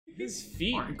His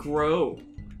feet grow.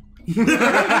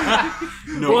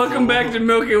 No Welcome back to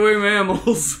Milky Way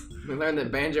Mammals. We learned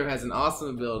that Banjo has an awesome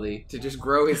ability to just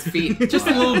grow his feet just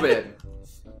a little bit.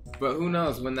 But who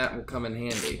knows when that will come in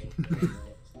handy.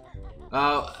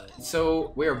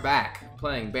 So we're back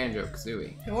playing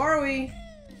Banjo-Kazooie. Who are we?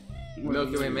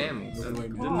 Milky Way Mammals.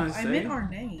 Didn't Oh, I say? I meant our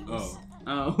names.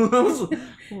 Oh.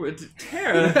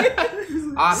 Tara.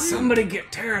 Awesome. Somebody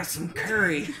get Tara some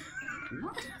curry.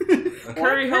 What?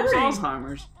 Curry helps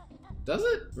Alzheimer's. Does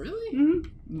it? Really?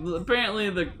 Mm-hmm. Apparently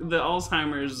the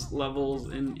Alzheimer's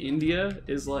levels in India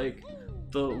is like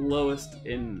the lowest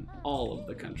in all of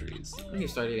the countries. You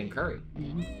started eating curry.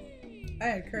 I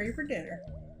had curry for dinner.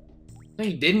 No,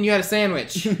 you didn't. You had a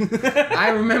sandwich. I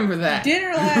remember that.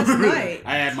 Dinner last night.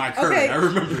 I had my curry. Okay. I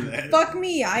remember that. Fuck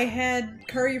me. I had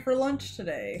curry for lunch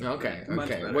today. Okay.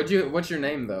 Much Okay. better. What's your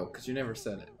name though? Because you never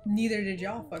said it. Neither did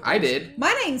y'all. Fuckers. I did.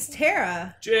 My name's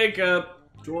Tara. Jacob.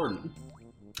 Jordan.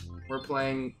 We're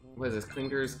playing. What is this?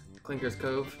 Clinker's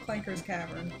Cove. Clanker's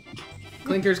Cavern.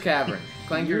 Clinker's Cavern. You're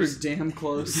Clanker's damn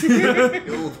close.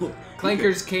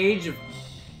 Clinker's Cage of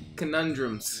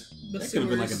Conundrums. The That could have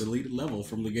been like a sewers. deleted level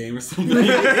from the game or something.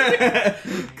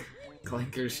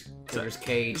 Clinker's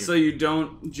Cage. So you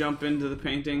don't jump into the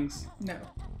paintings? No.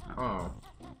 Oh.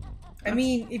 I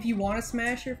mean, if you want to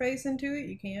smash your face into it,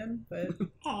 you can, but...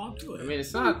 Aw, do I it. mean,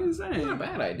 it's What not, are you it's not a saying?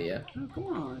 bad idea. Oh, come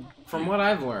on. From what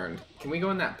I've learned, can we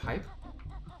go in that pipe?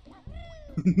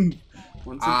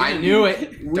 Once I again, knew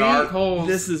it. Dark holes.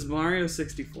 This is Mario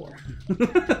 64.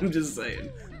 I'm just saying.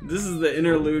 This is the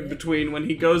interlude between when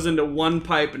he goes into one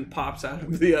pipe and pops out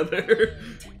of the other.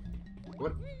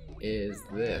 What is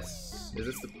this? Is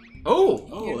this the? Oh,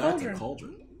 Oh, Yeah, that's cauldron. a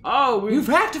cauldron. Oh, you've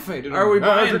activated. Are we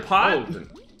buying another pot? cauldron.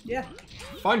 Yeah.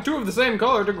 Find two of the same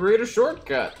color to create a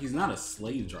shortcut. He's not a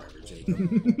slave driver,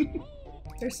 Jacob.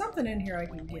 There's something in here I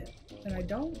can get, and I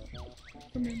don't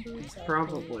remember exactly.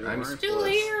 Probably. I'm worthless. still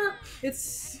here.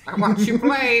 It's... I watch you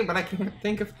play, but I can't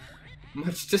think of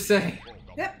much to say.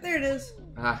 Yep, there it is.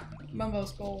 Ah, Mumbo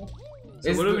Skull. So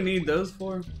Is what do the- we need those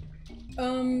for?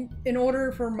 In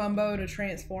order for Mumbo to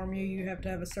transform you, you have to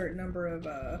have a certain number of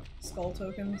skull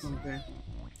tokens. Okay.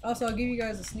 Also, I'll give you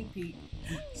guys a sneak peek.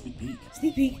 Sneak peek.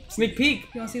 Sneak peek. sneak peek.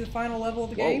 You want to see the final level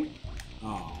of the Whoa. game?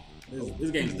 Oh,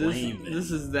 this game's This, lame. then. this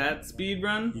is that speed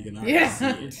run? You cannot Yeah.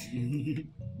 see it.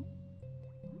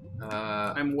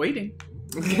 I'm waiting.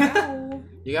 Wow.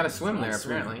 You gotta swim there,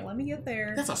 Swim. apparently. Let me get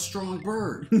there. That's a strong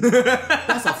bird.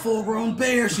 That's a full-grown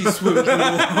bear she's swimming through the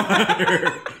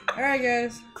water. Alright,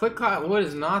 guys. Click Clap Wood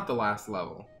is not the last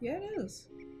level. Yeah, it is.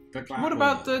 What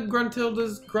about the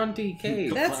Gruntilda's grunty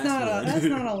cave? That's not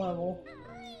a level.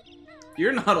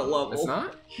 You're not a level. It's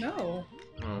not? No.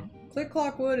 Oh. Click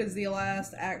Clock Wood is the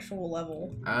last actual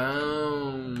level.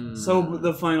 So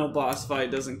the final boss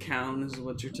fight doesn't count, is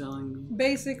what you're telling me?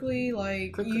 Basically,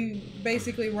 like, Click- you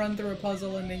basically run through a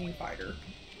puzzle and then you fight her.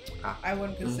 Ah. I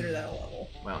wouldn't consider that a level.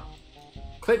 Well,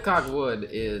 Click Clack Wood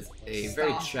is a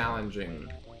very Stop. challenging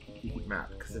map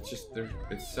because it's just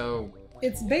it's so.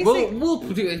 It's basic.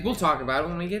 We'll talk about it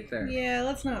when we get there. Yeah,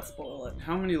 let's not spoil it.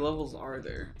 How many levels are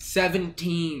there?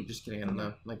 17. Just kidding. I don't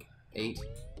know. Like 8.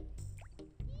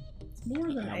 It's more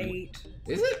than How many? 8.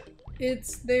 Is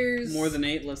it? There's More than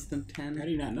 8, less than 10? How do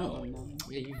you not know?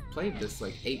 Yeah, you've played this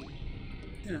like 8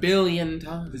 Yeah. billion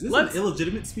times. Is this Let's- an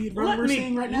illegitimate speed run we're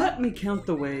seeing right now? Let me count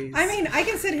the ways. I mean, I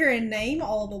can sit here and name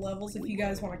all the levels if you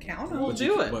guys want to count them. We'll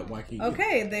do it. Why can't you?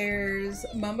 Okay, there's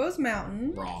Mumbo's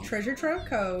Mountain, Wrong. Treasure Trove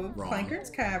Cove, Wrong.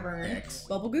 Clanker's Cavern, X.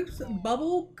 Bubble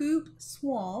Goop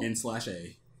Swamp,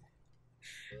 N/A.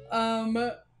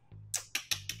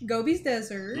 Gobi's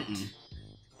Desert.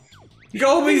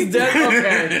 Gobi's dead.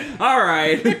 Okay.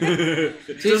 Alright.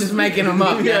 She's just making them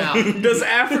up now. Does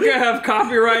Africa have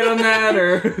copyright on that,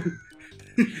 or?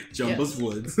 Jumba's Yes.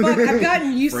 Woods. Fuck, I've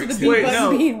gotten used to Frank's the Wait, beatbox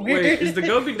no. being weird. Wait, is the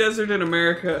Gobi Desert in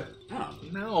America? Oh.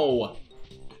 No.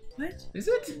 What? Is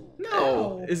it?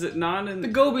 No. Is it not in The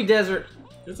Gobi Desert.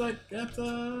 It's like that's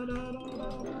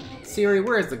Siri,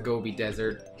 where is the Gobi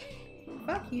Desert?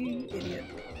 Fuck you, you idiot.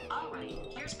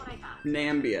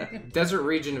 Nambia? Desert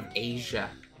region of Asia.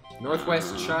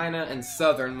 Northwest China and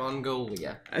southern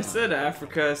Mongolia. I said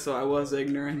Africa, so I was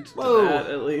ignorant to Whoa. that,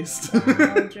 at least.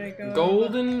 Oh, Jacob.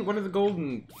 Golden? What do the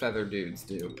golden feather dudes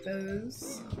do?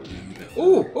 Those.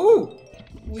 Ooh, ooh!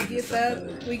 We get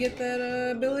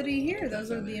that ability here.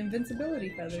 Those are the invincibility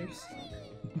feathers.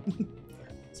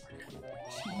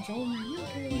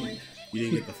 You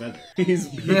didn't get the feather. He's.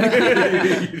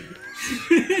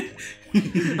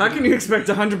 How can you expect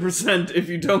 100% if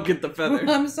you don't get the feather?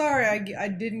 I'm sorry, I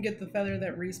didn't get the feather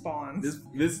that respawns.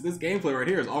 This gameplay right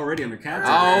here is already under capture.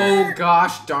 Oh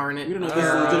gosh darn it. We don't know if this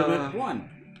is a legitimate one.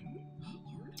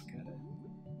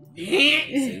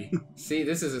 See,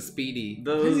 this is a speedy.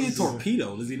 He's a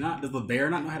torpedo. Does he not? Does the bear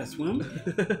not know how to swim?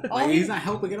 Like, he's not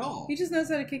helping at all. He just knows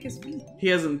how to kick his feet. He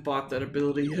hasn't bought that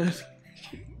ability yet.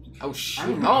 Oh shit!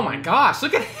 Oh my gosh!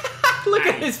 Look at look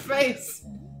at his face.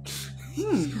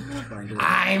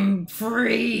 I'm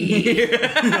free.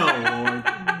 Oh Lord.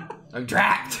 I'm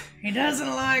trapped. He doesn't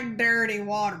like dirty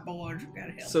water, boys. We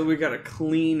gotta help. So we gotta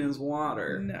clean his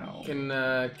water. No. Can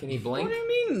he blink? What do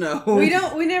you mean no?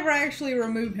 We never actually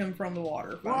remove him from the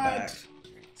water. What? Fact.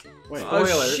 Wait, Oh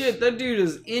Spoilers. shit, that dude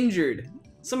is injured.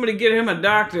 Somebody get him a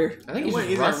doctor. I think he's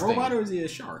wait, is just he a rusting. robot or is he a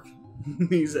shark?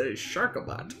 He's a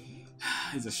sharkabot.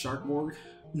 He's a shark borg.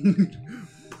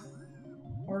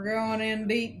 We're going in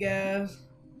deep, guys.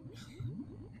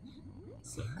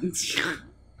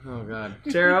 Oh god.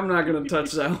 Tara, I'm not gonna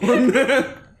touch that one.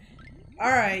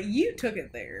 Alright, you took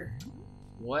it there.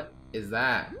 What is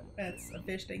that? That's a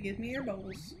fish that gives me air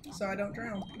bubbles, so I don't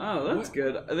drown. Oh, that's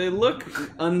good. They look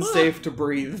unsafe to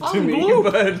breathe to I'm me,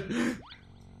 Gloop. but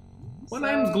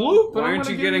My name's Gloop. why aren't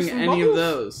you getting any of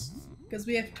those? Because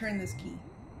we have to turn this key.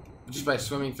 Just by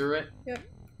swimming through it?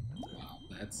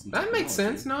 That makes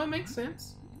sense. No, it makes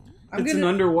sense. It's an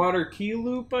underwater key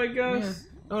loop, I guess.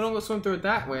 No, don't go swim through it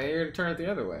that way. You're gonna turn it the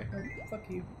other way. Oh, fuck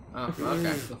you. Oh,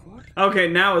 okay. Okay,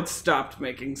 now it's stopped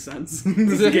making sense.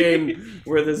 This game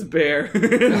where this bear and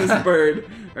this bird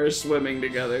are swimming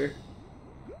together.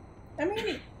 I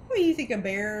mean, what do you think, a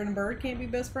bear and a bird can't be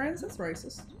best friends? That's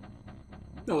racist.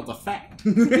 No, it's a fact.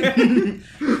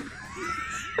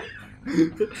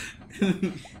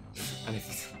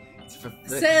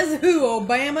 Says who,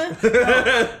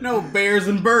 Obama? No, bears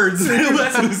and birds.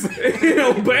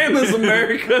 Obama's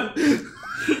America.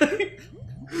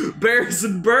 Bears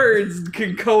and birds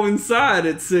can coincide,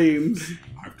 it seems.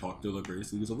 I've talked to the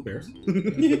greatest leaders of the bears and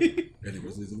the greatest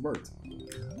leaders of the birds.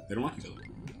 They don't like each other.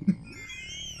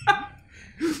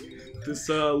 This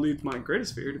leads my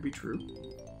greatest fear to be true.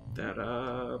 That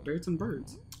bears and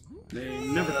birds, they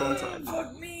never coincide.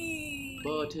 Fuck me.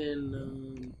 But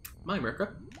in my America,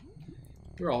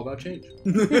 we're all about change.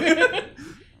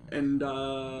 And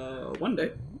one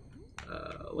day,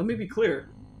 let me be clear,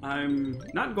 I'm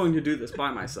not going to do this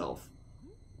by myself.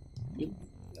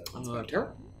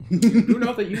 Tara, you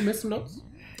know that you missed some notes?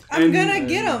 I'm gonna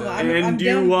get him. I'm you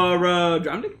down, are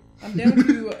drowning? I'm down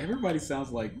to... Everybody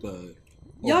sounds like the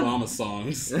Yup. Obama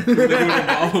songs. They're doing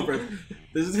Obama.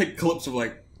 This is like clips of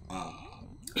like, I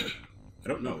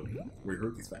don't know where you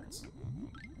heard these facts.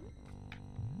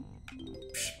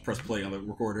 Press play on the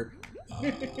recorder,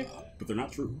 but they're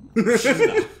not true.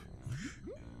 Have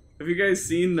you guys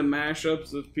seen the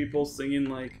mashups of people singing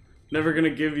like "Never Gonna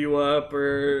Give You Up"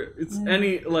 or it's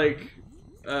any like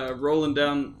rolling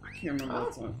down? I can't remember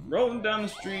what song. Rolling down the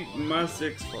street in my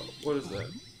six. What is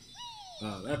that?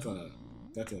 That's a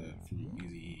from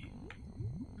Easy.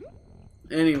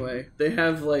 Anyway, they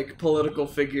have like political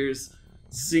figures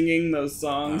singing those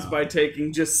songs by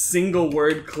taking just single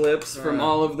word clips from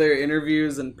all of their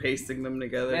interviews and pasting them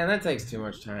together. Man, that takes too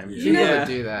much time. Yeah. You Yeah. never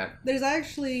do that. There's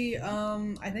actually,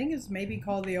 I think it's maybe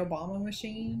called the Obama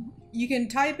machine. You can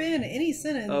type in any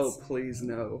sentence. Oh, please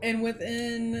no. And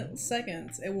within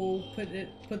seconds, it will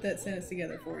put that sentence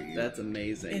together for you. That's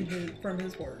amazing. from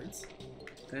his words.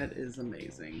 That is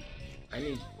amazing. I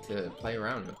need to play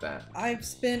around with that. I've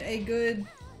spent a good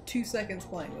 2 seconds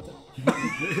playing with it.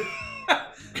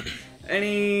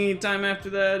 Any time after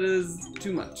that is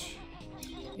too much.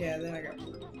 Yeah, then I got.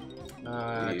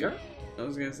 Tara? I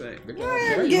was gonna say. Good job, I'm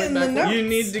Tara. You getting went the back notes. You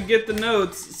need to get the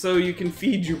notes so you can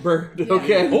feed your bird, Yeah.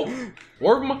 okay?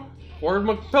 Where'd my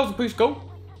pencil piece go?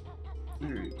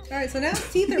 Alright. Alright, so now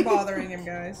his teeth are bothering him,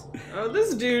 guys. Oh,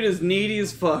 this dude is needy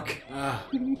as fuck.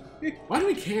 Why do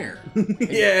we care?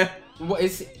 Yeah. What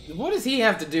does he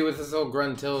have to do with this whole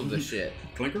Gruntilda shit?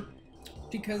 Clanker?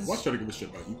 Because. Why should I give a shit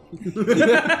about you?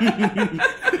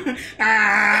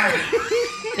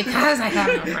 Because I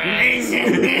have no brains.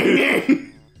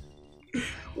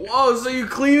 Whoa, so you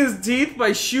clean his teeth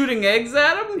by shooting eggs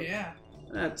at him? Yeah.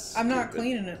 That's I'm not stupid.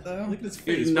 cleaning it though. Look at his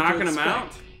You're face. knocking him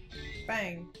out?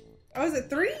 Bang. Oh, is it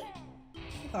 3? I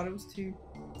thought it was 2.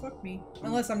 Fuck me.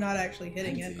 Unless I'm not actually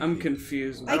hitting it. I'm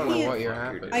confused. I I don't know can't- what you're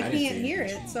happening. I didn't see can't hear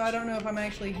anything. it, so I don't know if I'm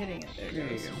actually hitting it. There There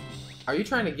it you goes. go. Are you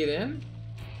trying to get in?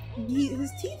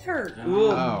 His teeth hurt.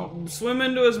 We'll Oh. swim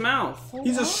into his mouth. Hold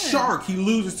He's a on. shark. He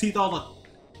loses teeth all the.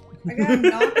 I gotta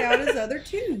knock out his other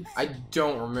tooth. I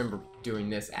don't remember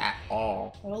doing this at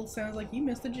all. Well, it sounds like you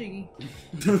missed a jiggy.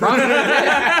 Probably did.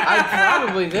 I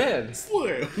probably did.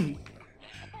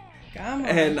 Come on.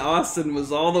 And Austin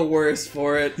was all the worse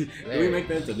for it. Can we There. make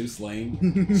that the new slang?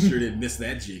 Sure did miss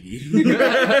that jiggy.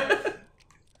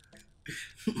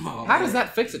 Oh, How does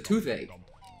that fix a toothache?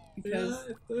 Because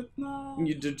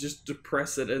You just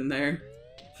depress it in there.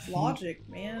 logic,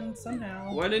 man,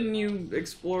 somehow. Why didn't you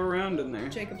explore around in there?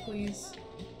 Jacob, please.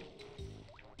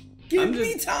 Give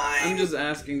me time! I'm just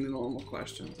asking the normal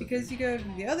questions. Because you go to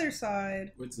the other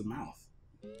side, Where's the mouth?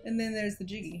 and then there's the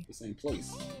jiggy. The same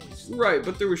place. Right,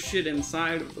 but there was shit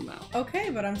inside of the mouth. Okay,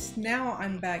 but now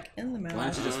I'm back in the Why don't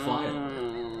mouth. you just fly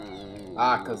it?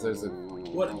 Ah, because there's a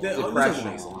What? That Depression.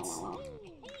 doesn't make sense.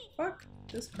 Fuck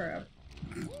this crab.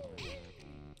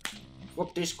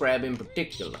 Fuck this crab in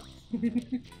particular.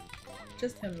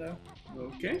 Just him though.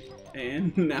 Okay,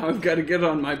 and now I've got to get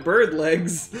on my bird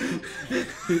legs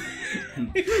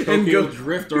and Tokyo go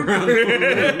drift around.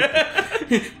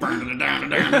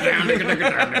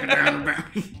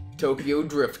 Tokyo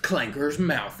Drift Clanker's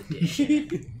Mouth Edition.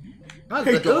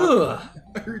 Hey, dog.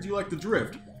 I heard you like to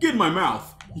drift. Get in my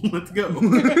mouth. Let's go.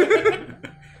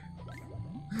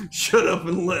 Shut up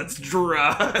and let's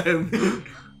drive.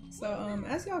 So,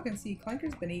 as y'all can see,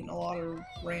 Clanker's been eating a lot of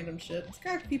random shit. It's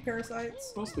got a few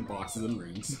parasites. Mostly boxes and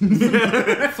rings.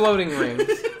 Floating rings.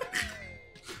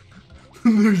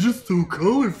 They're just so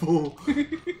colorful.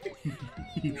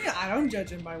 Yeah, I don't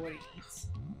judge him by what he eats.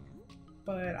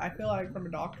 But I feel like from a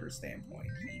doctor's standpoint,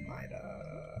 he might,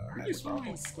 Are have you a problem.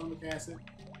 swallowing stomach acid?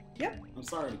 Yep. I'm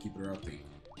sorry to keep interrupting.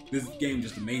 This game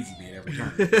just amazes me at every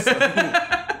turn.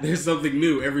 So, there's something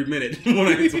new every minute when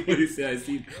I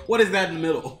see. What is that in the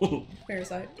middle?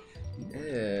 Parasite.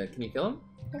 Can you kill him?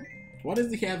 Why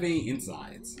does he have any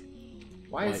insides?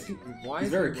 Why is he? Why He's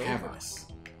is very he cavernous.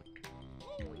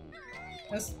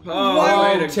 That's Oh,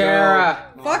 Whoa, way to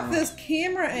Tara! fuck this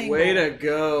camera go. angle. Way to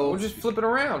go. We'll just flip it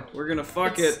around. We're gonna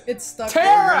fuck it's, it. It's stuck.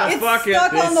 Tara! It's Fuck it.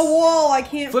 stuck on the wall. I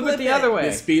can't Flip it the other way.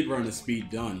 The speed run is speed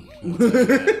done. I'll tell you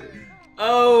that.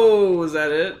 Oh, was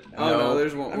that it? Oh No. no,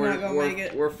 there's one. I'm we're, not gonna we're, make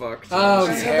it. we're fucked. Oh,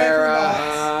 Trying to go back to the box.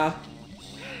 Tara!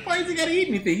 Why has he got to eat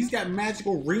anything? He's got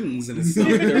magical rings in his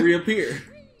stomach that reappear.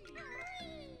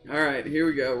 Alright, here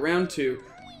we go. Round 2.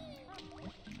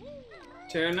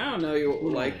 Tara, now I know you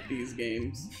like these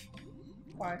games.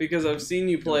 Why? Because I've seen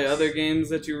you play other games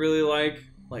that you really like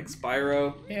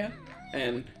Spyro, Yeah.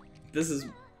 and this is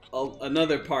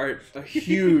another part, a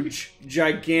huge,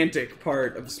 gigantic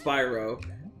part of Spyro,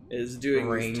 is doing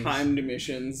these Range. timed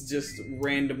missions, just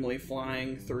randomly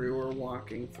flying through or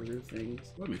walking through things.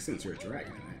 Well, that makes sense. You're a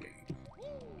dragon in that game.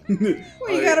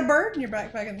 Well, you got a bird in your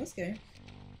backpack in this game.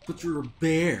 But you're a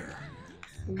bear.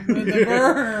 With a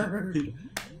bird.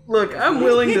 Look, I'm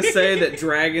willing to say that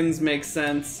dragons make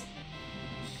sense.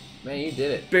 Man, you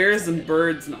did it. Bears and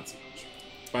birds, not so much.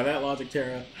 By that logic,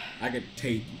 Tara, I could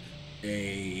take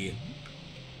a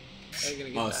How are you gonna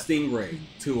get that? stingray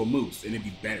to a moose and it'd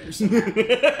be better.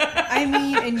 I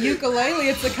mean, in ukulele,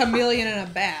 it's a chameleon and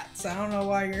a bat. So I don't know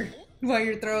why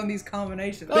you're throwing these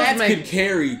combinations. Bats make- could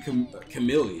carry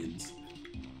chameleons.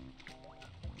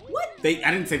 What?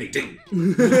 I didn't say they didn't.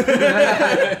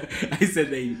 I said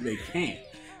they can.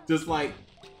 Just like,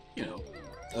 you know,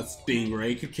 a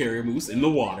stingray could carry a moose in the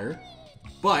water,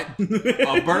 but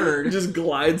a It bird, just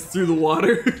glides through the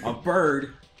water. a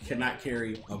bird cannot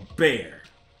carry a bear.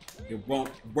 It won't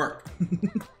work.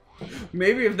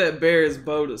 Maybe if that bear is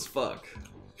bowed as fuck.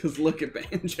 Cause look at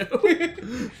Banjo.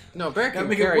 No, a bear That'd can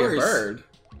make it carry a worse. bird,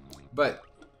 but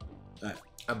Uh,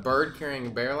 a bird carrying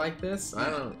a bear like this, I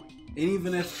don't. And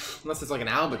even if Unless it's like an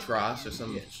albatross or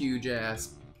some huge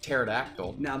ass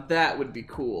pterodactyl. Now that would be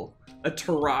cool. A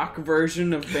Turok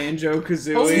version of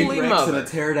Banjo-Kazooie. Holy Rex mother. and a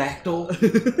pterodactyl.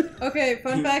 Okay,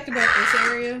 fun fact about this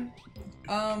area.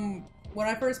 When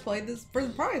I first played this, for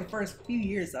probably the first few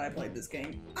years that I played this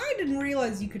game, I didn't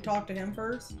realize you could talk to him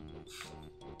first.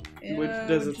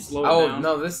 Does it just- slow Oh down?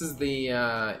 no, this is the.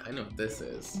 I know what this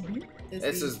is. It's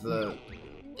This the is the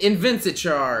Invincit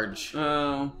charge,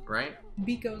 Oh. right?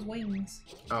 Biko's wings.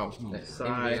 Oh,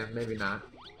 Sigh. yeah, maybe not.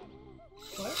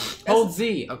 What? Hold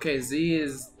Z. Okay, Z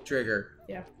is trigger.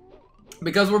 Yeah.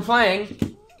 Because we're playing.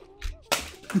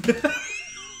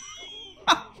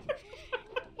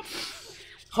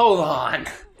 Hold on.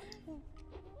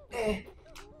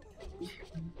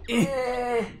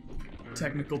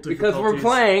 Technical difficulties. Because we're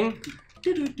playing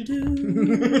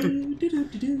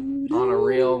on a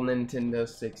real Nintendo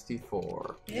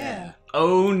 64. Yeah.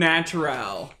 Oh,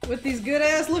 natural. With these good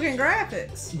ass looking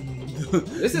graphics.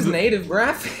 This is native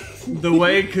graphics. The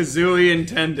way Kazooie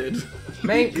intended.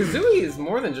 Man, Kazooie is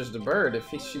more than just a bird. If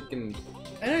she can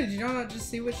I know, did you not just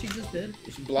see what she just did?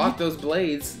 block those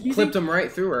blades, You clipped think- them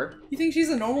right through her. You think she's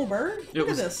a normal bird? Look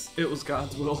at this. It was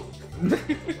God's will.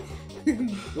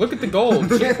 Look at the gold. I've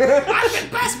been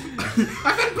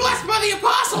blessed by the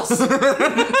apostles.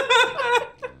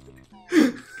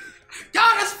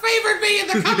 God has favored me in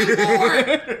the coming war.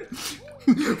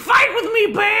 with me,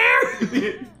 Bear!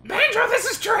 Banjo, this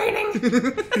is training!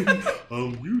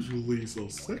 I'm usually so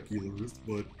secularist,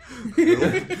 but...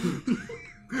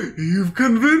 You've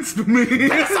convinced me!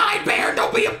 Take a side, Bear!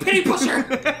 Don't be a pity pusher!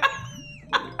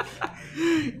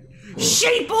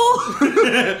 Sheeple!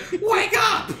 Wake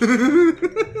up!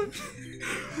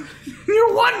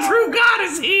 Your one true god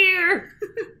is here!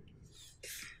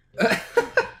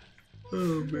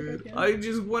 Oh man. I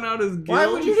just went out as guild. Why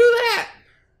would you do that?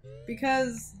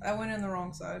 Because I went in the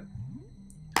wrong side.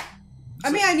 I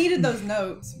mean, I needed those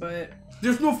notes, but...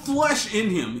 There's no flesh in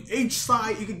him. Each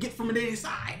side you could get from any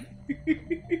side.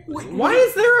 Wait, Why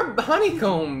is there a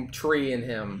honeycomb tree in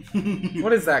him?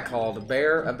 What is that called?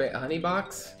 A honey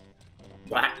box?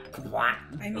 What?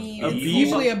 I mean, A it's bee?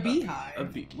 usually a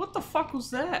beehive. What the fuck was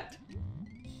that?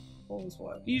 What was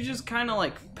what? You just kind of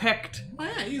like pecked Oh,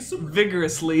 yeah, he's super.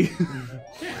 vigorously.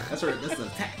 Yeah, that's right. That's the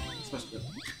attack. Especially.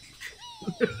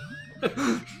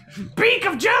 Beak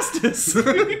of justice!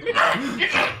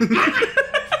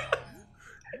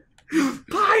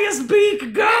 Pious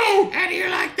beak, go! Out of here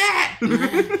like that!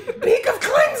 Beak of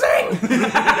cleansing!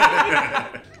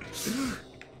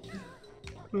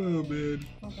 Oh man.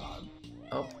 Oh god.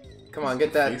 Oh, come on,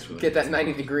 get that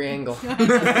 90-degree angle.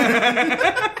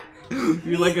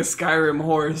 You're like a Skyrim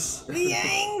horse. The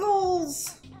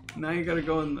angles! Now you gotta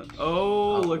go in the...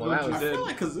 Oh, look well, what that you I did. feel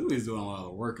like Kazooie's doing a lot of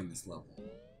the work in this level.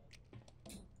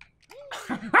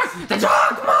 The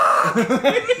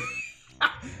dogma!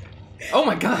 Oh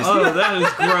my gosh. Oh, that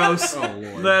is gross. Oh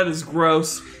lord. That is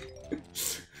gross.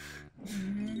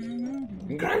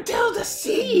 Gruntilda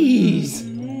sees!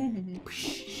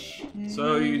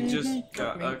 So you just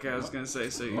got... Okay, I was gonna say,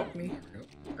 so you...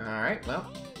 Alright,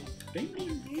 well.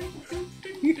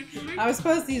 I was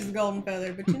supposed to use the golden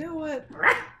feather, but you know what?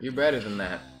 You're better than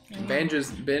that.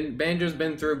 Banjo's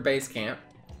been through base camp.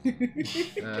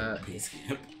 Base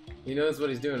camp. He knows what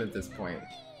he's doing at this point.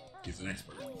 He's an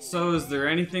expert. So is there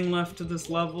anything left to this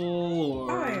level,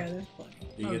 or... Oh yeah, there's plenty.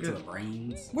 Do you Oh, get to good. the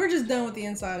brains? We're just done with the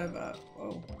inside of,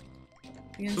 whoa.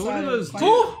 The So what inside are of those Clanker.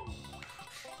 do?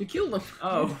 You killed him.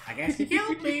 Oh. I guess you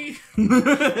killed me.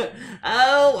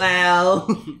 Oh, well.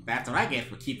 That's what I get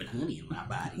for keeping honey in my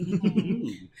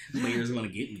body. Bear's gonna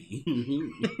get me.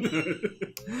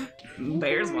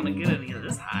 Bears want to get any of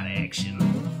this hot action.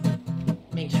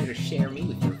 Make sure to share me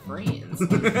with your friends.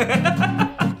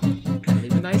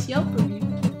 Leave a nice Yelp review.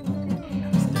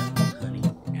 I'm stuck with honey,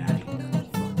 and I ain't nothing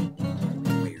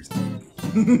for Bear's gonna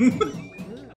get me.